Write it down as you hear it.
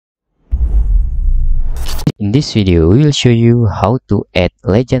In this video, we will show you how to add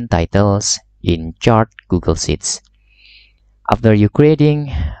legend titles in chart Google Sheets. After you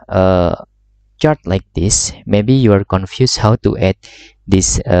creating a chart like this, maybe you are confused how to add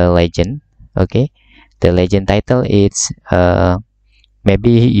this legend. Okay, the legend title is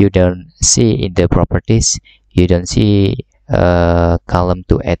maybe you don't see in the properties, you don't see a column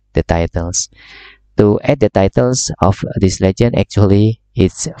to add the titles. To add the titles of this legend, actually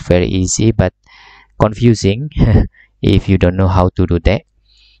it's very easy but confusing if you don't know how to do that.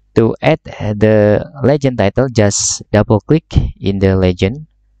 To add the legend title, just double click in the legend.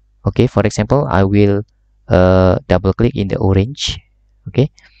 Okay, for example, I will double click in the orange.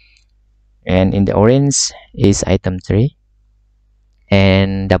 Okay, and in the orange is item 3,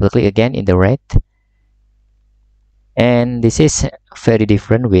 and double click again in the red. And this is very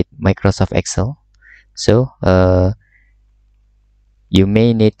different with Microsoft Excel, so you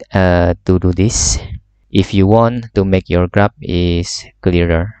may need to do this if you want to make your graph is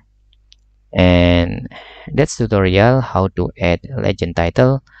clearer. And that's tutorial how to add legend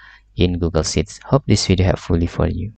title in Google Sheets. Hope this video helpful for you.